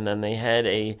year, and then they had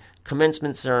a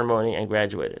commencement ceremony and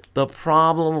graduated. The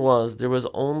problem was there was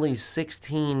only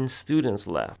 16 students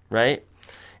left, right?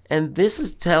 And this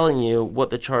is telling you what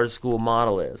the charter school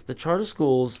model is. The charter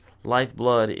school's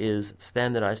lifeblood is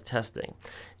standardized testing.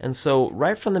 And so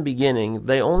right from the beginning,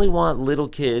 they only want little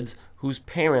kids whose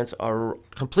parents are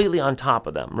completely on top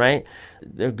of them, right?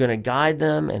 They're going to guide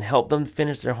them and help them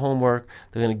finish their homework.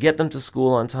 They're going to get them to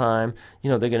school on time.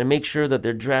 They're going to make sure that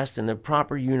they're dressed in their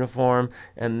proper uniform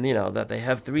and, that they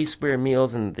have 3 square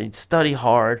meals and they study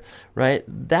hard, right?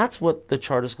 That's what the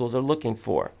charter schools are looking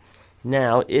for.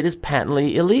 Now, it is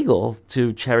patently illegal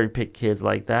to cherry-pick kids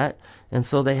like that, and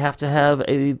so they have to have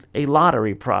a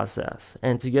lottery process.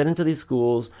 And to get into these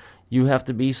schools, you have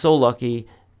to be so lucky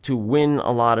to win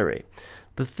a lottery.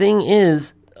 The thing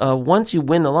is, once you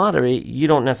win the lottery, you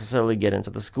don't necessarily get into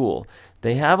the school.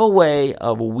 They have a way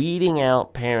of weeding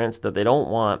out parents that they don't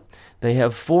want. They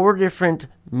have 4 different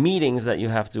meetings that you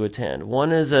have to attend.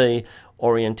 One is a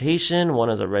orientation,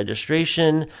 one is a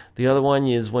registration. The other one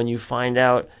is when you find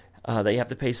out that you have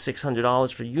to pay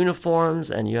 $600 for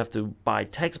uniforms and you have to buy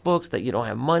textbooks that you don't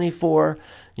have money for.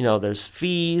 There's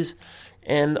fees.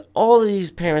 And all of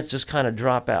these parents just kind of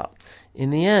drop out.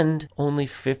 In the end, only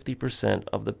 50%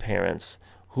 of the parents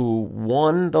who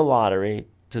won the lottery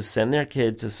to send their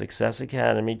kid to Success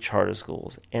Academy charter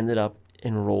schools ended up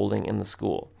enrolling in the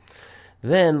school.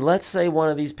 Then let's say one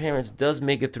of these parents does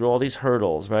make it through all these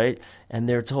hurdles, right? And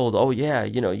they're told, oh yeah,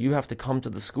 you have to come to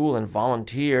the school and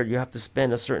volunteer. You have to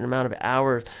spend a certain amount of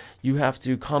hours. You have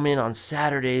to come in on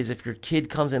Saturdays if your kid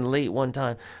comes in late one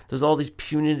time. There's all these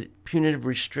punitive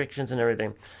restrictions and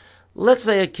everything. Let's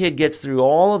say a kid gets through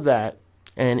all of that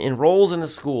and enrolls in the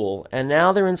school, and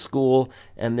now they're in school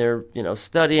and they're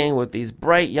studying with these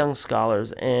bright young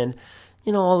scholars, and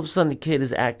all of a sudden the kid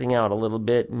is acting out a little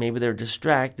bit. Maybe they're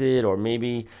distracted, or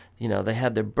maybe they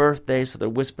had their birthday, so they're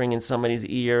whispering in somebody's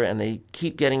ear and they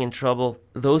keep getting in trouble.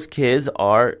 Those kids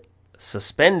are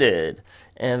suspended,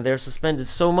 and they're suspended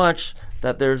so much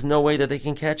that there's no way that they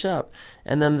can catch up.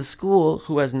 And then the school,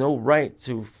 who has no right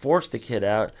to force the kid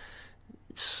out,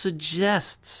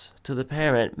 suggests to the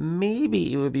parent,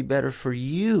 maybe it would be better for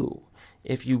you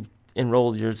if you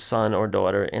enrolled your son or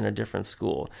daughter in a different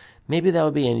school. Maybe that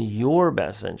would be in your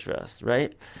best interest,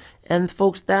 right? And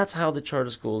folks, that's how the charter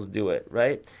schools do it,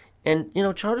 right? And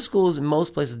charter schools in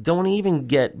most places don't even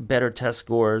get better test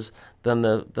scores than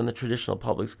the traditional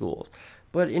public schools.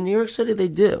 But in New York City they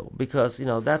do, because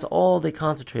that's all they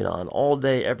concentrate on all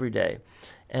day, every day.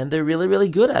 And they're really, really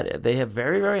good at it. They have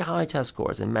very, very high test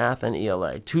scores in math and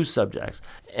ELA, 2 subjects.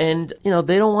 And,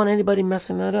 they don't want anybody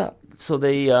messing that up. So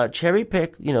they cherry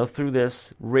pick, through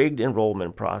this rigged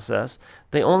enrollment process.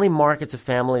 They only market to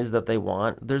families that they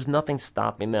want. There's nothing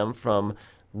stopping them from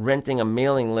renting a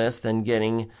mailing list and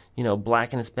getting,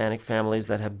 Black and Hispanic families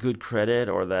that have good credit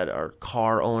or that are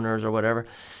car owners or whatever.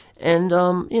 And,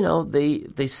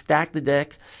 they stack the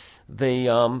deck.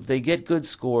 They get good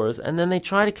scores, and then they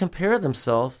try to compare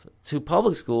themselves to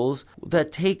public schools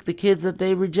that take the kids that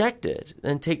they rejected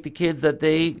and take the kids that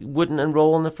they wouldn't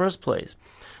enroll in the first place.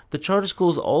 The charter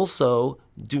schools also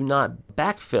do not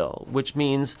backfill, which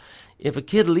means if a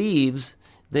kid leaves,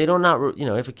 they don't not,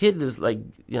 if a kid is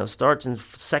starts in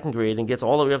 2nd grade and gets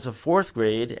all the way up to 4th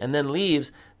grade and then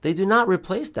leaves, they do not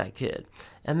replace that kid.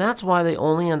 And that's why they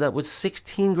only end up with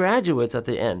 16 graduates at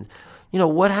the end.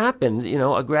 What happened?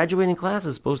 A graduating class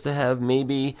is supposed to have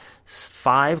maybe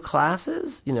 5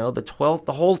 classes.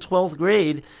 The whole 12th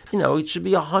grade, it should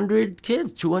be 100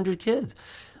 kids, 200 kids.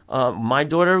 My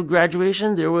daughter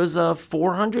graduation, there was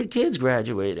 400 kids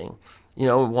graduating,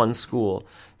 in one school.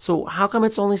 So how come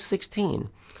it's only 16?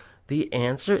 The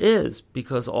answer is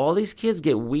because all these kids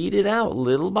get weeded out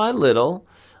little by little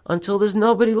until there's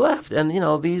nobody left. And,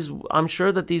 I'm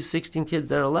sure that these 16 kids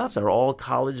that are left are all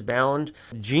college-bound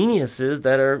geniuses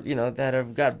that are, that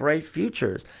have got bright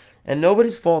futures. And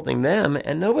nobody's faulting them,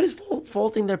 and nobody's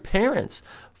faulting their parents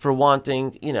for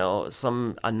wanting,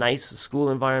 a nice school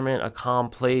environment, a calm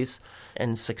place,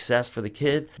 and success for the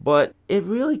kid. But it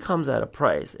really comes at a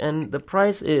price. And the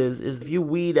price is if you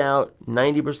weed out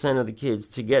 90% of the kids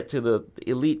to get to the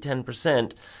elite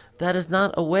 10%, that is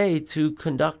not a way to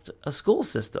conduct a school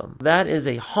system. That is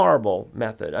a horrible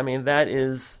method. I mean, that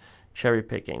is cherry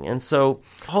picking. And so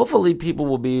hopefully people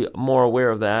will be more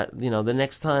aware of that. The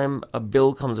next time a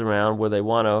bill comes around where they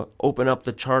want to open up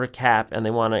the charter cap and they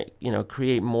want to,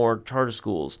 create more charter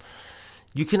schools.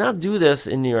 You cannot do this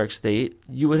in New York State.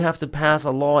 You would have to pass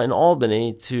a law in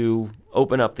Albany to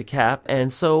open up the cap.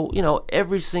 And so,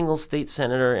 every single state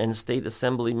senator and state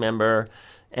assembly member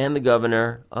and the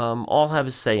governor all have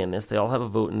a say in this. They all have a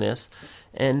vote in this.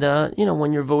 And,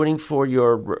 when you're voting for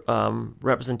your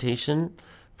representation,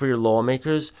 for your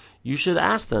lawmakers, you should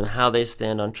ask them how they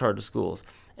stand on charter schools.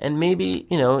 And maybe,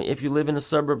 if you live in a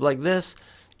suburb like this,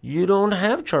 you don't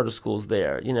have charter schools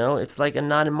there. It's like a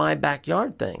not in my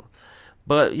backyard thing.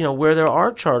 But, where there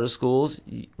are charter schools,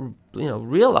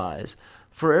 realize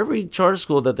for every charter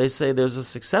school that they say there's a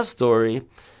success story,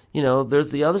 there's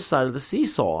the other side of the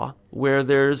seesaw where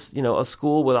there's, a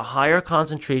school with a higher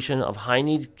concentration of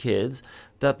high-need kids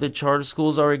that the charter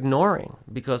schools are ignoring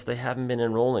because they haven't been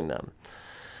enrolling them.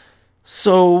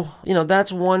 So,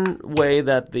 that's one way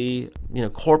that the,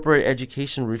 corporate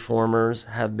education reformers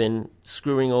have been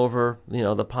screwing over,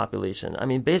 the population. I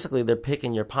mean, basically they're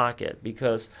picking your pocket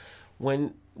because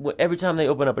every time they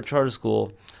open up a charter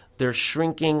school, they're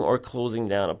shrinking or closing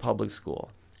down a public school.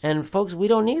 And folks, we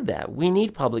don't need that. We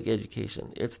need public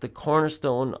education. It's the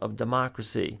cornerstone of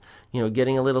democracy.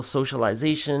 Getting a little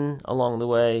socialization along the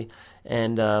way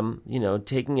and,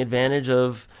 taking advantage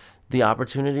of the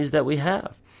opportunities that we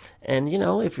have. And,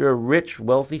 if you're a rich,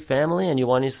 wealthy family and you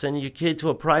want to send your kid to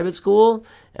a private school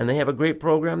and they have a great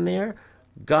program there,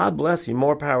 God bless you,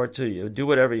 more power to you. Do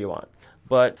whatever you want.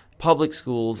 But public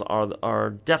schools are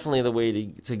definitely the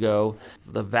way to go.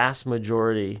 The vast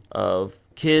majority of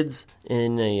kids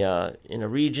in a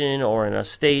region or in a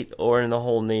state or in the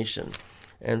whole nation.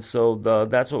 And so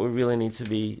that's what we really need to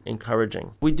be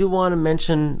encouraging. We do want to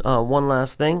mention one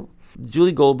last thing.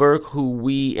 Julie Goldberg, who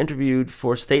we interviewed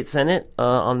for State Senate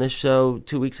on this show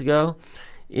 2 weeks ago,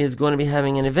 is going to be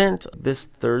having an event this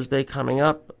Thursday coming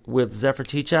up with Zephyr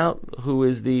Teachout, who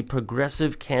is the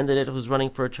progressive candidate who's running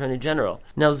for Attorney General.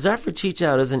 Now, Zephyr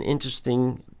Teachout is an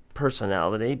interesting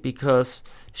personality because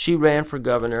she ran for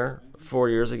governor 4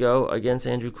 years ago against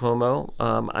Andrew Cuomo.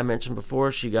 I mentioned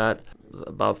before she got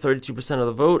about 32% of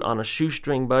the vote on a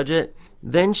shoestring budget.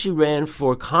 Then she ran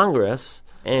for Congress,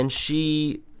 and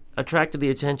she attracted the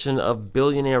attention of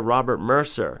billionaire Robert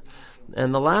Mercer.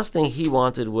 And the last thing he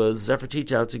wanted was Zephyr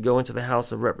Teachout to go into the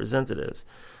House of Representatives.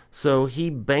 So he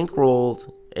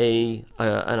bankrolled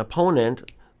an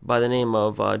opponent by the name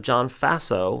of John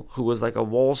Faso, who was like a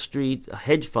Wall Street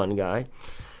hedge fund guy,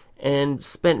 and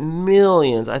spent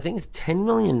millions, I think it's $10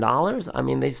 million. I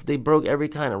mean, they broke every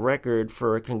kind of record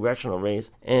for a congressional race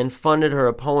and funded her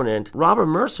opponent. Robert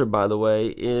Mercer, by the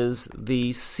way, is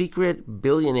the secret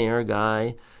billionaire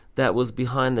guy that was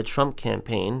behind the Trump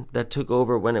campaign that took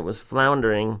over when it was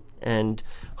floundering and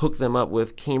hooked them up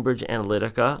with Cambridge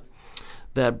Analytica,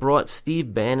 that brought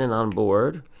Steve Bannon on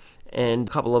board and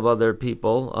a couple of other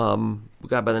people, a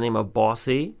guy by the name of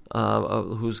Bossy,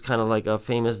 who's kind of like a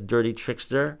famous dirty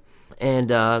trickster,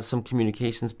 and some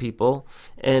communications people,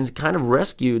 and kind of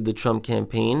rescued the Trump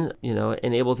campaign,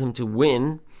 enabled him to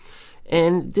win,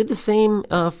 and did the same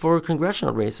for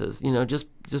congressional races,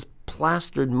 just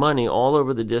plastered money all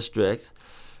over the district.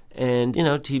 And,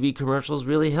 TV commercials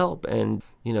really help. And,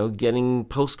 getting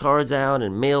postcards out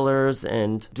and mailers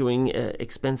and doing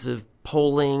expensive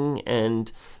polling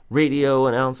and radio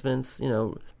announcements,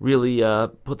 really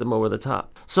put them over the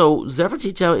top. So Zephyr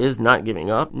Teachout is not giving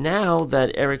up. Now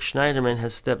that Eric Schneiderman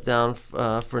has stepped down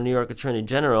for New York Attorney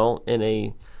General in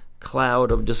a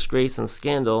cloud of disgrace and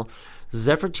scandal,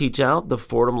 Zephyr Teachout, the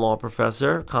Fordham Law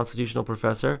professor, constitutional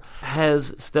professor,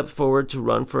 has stepped forward to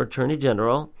run for Attorney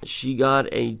General. She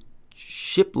got a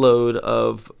shipload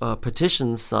of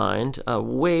petitions signed,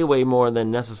 way, way more than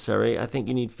necessary. I think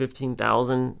you need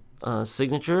 15,000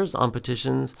 signatures on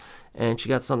petitions, and she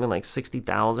got something like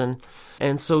 60,000.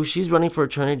 And so she's running for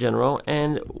Attorney General,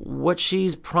 and what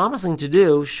she's promising to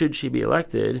do, should she be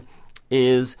elected,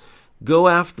 is go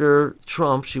after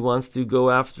Trump. She wants to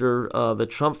go after the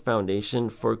Trump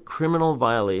Foundation for criminal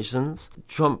violations.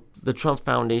 The Trump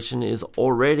Foundation is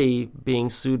already being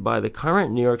sued by the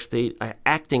current New York State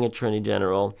acting Attorney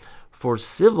General for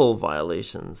civil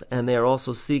violations, and they are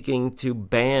also seeking to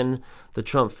ban the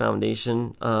Trump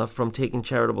Foundation from taking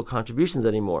charitable contributions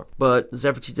anymore. But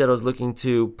Zephyr Teachout is looking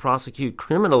to prosecute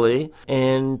criminally,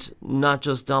 and not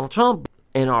just Donald Trump.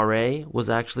 NRA was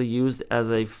actually used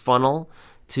as a funnel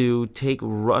to take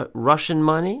Russian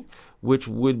money, which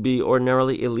would be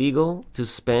ordinarily illegal to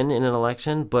spend in an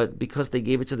election, but because they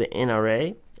gave it to the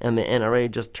NRA, and the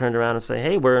NRA just turned around and say,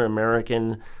 hey, we're an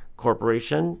American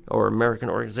corporation or American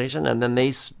organization, and then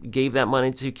they gave that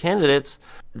money to candidates,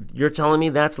 you're telling me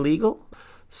that's legal?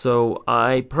 So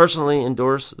I personally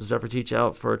endorse Zephyr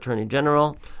Teachout for Attorney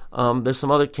General. There's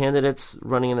some other candidates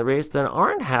running in the race that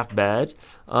aren't half bad,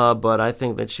 but I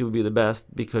think that she would be the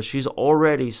best because she's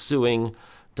already suing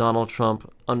Donald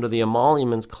Trump under the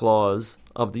Emoluments Clause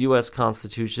of the U.S.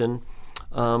 Constitution.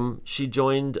 She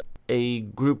joined a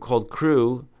group called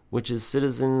CREW, which is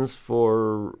Citizens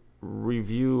for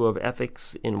Review of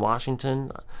Ethics in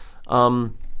Washington.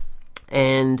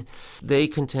 And they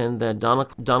contend that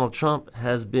Donald Trump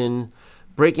has been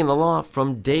breaking the law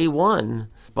from day one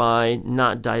by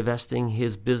not divesting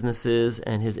his businesses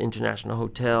and his international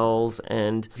hotels.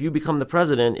 And if you become the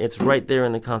president, it's right there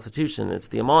in the Constitution. It's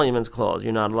the Emoluments Clause.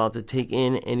 You're not allowed to take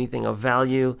in anything of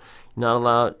value. You're not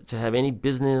allowed to have any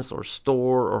business or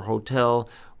store or hotel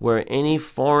where any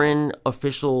foreign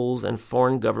officials and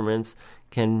foreign governments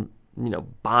can,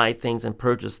 buy things and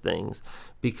purchase things,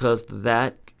 because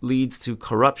that leads to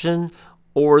corruption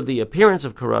or the appearance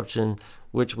of corruption,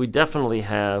 which we definitely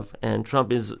have, and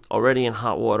Trump is already in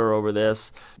hot water over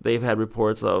this. They've had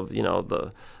reports of,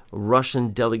 the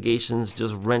Russian delegations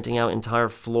just renting out entire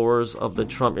floors of the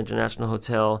Trump International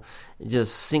Hotel,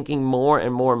 just sinking more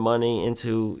and more money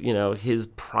into, his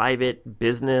private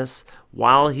business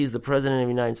while he's the president of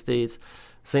the United States.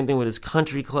 Same thing with his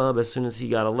country club. As soon as he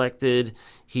got elected,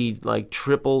 he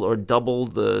tripled or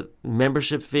doubled the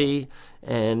membership fee.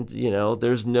 And,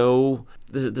 there's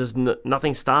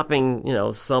nothing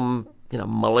stopping, some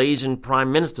Malaysian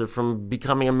prime minister from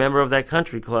becoming a member of that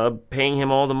country club, paying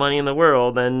him all the money in the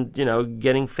world and,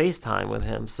 getting FaceTime with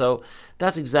him. So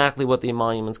that's exactly what the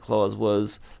Emoluments Clause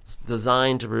was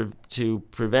designed to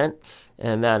prevent.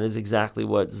 And that is exactly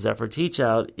what Zephyr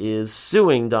Teachout is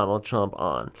suing Donald Trump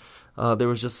on. There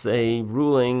was just a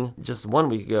ruling just 1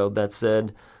 week ago that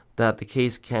said that the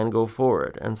case can go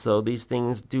forward. And so these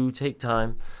things do take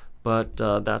time, but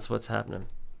that's what's happening.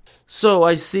 So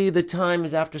I see the time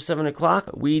is after 7 o'clock.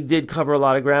 We did cover a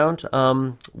lot of ground.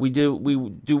 We do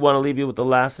want to leave you with the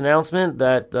last announcement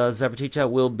that Zephyr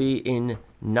Teachout will be in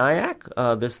Nyack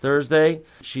this Thursday.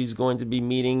 She's going to be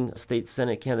meeting State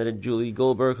Senate candidate Julie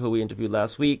Goldberg, who we interviewed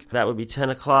last week. That would be 10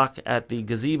 o'clock at the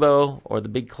Gazebo, or the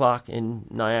Big Clock in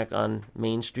Nyack on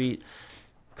Main Street.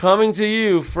 Coming to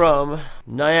you from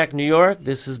Nyack, New York,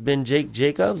 this has been Jake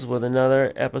Jacobs with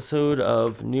another episode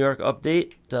of New York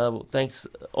Update. Thanks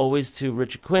always to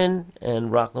Richard Quinn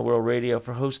and Rockland World Radio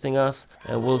for hosting us,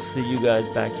 and we'll see you guys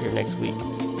back here next week.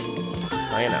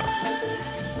 Sayonara.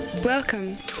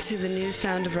 Welcome to the new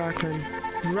sound of Rockland.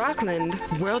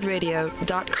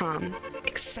 RocklandWorldRadio.com.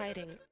 Exciting.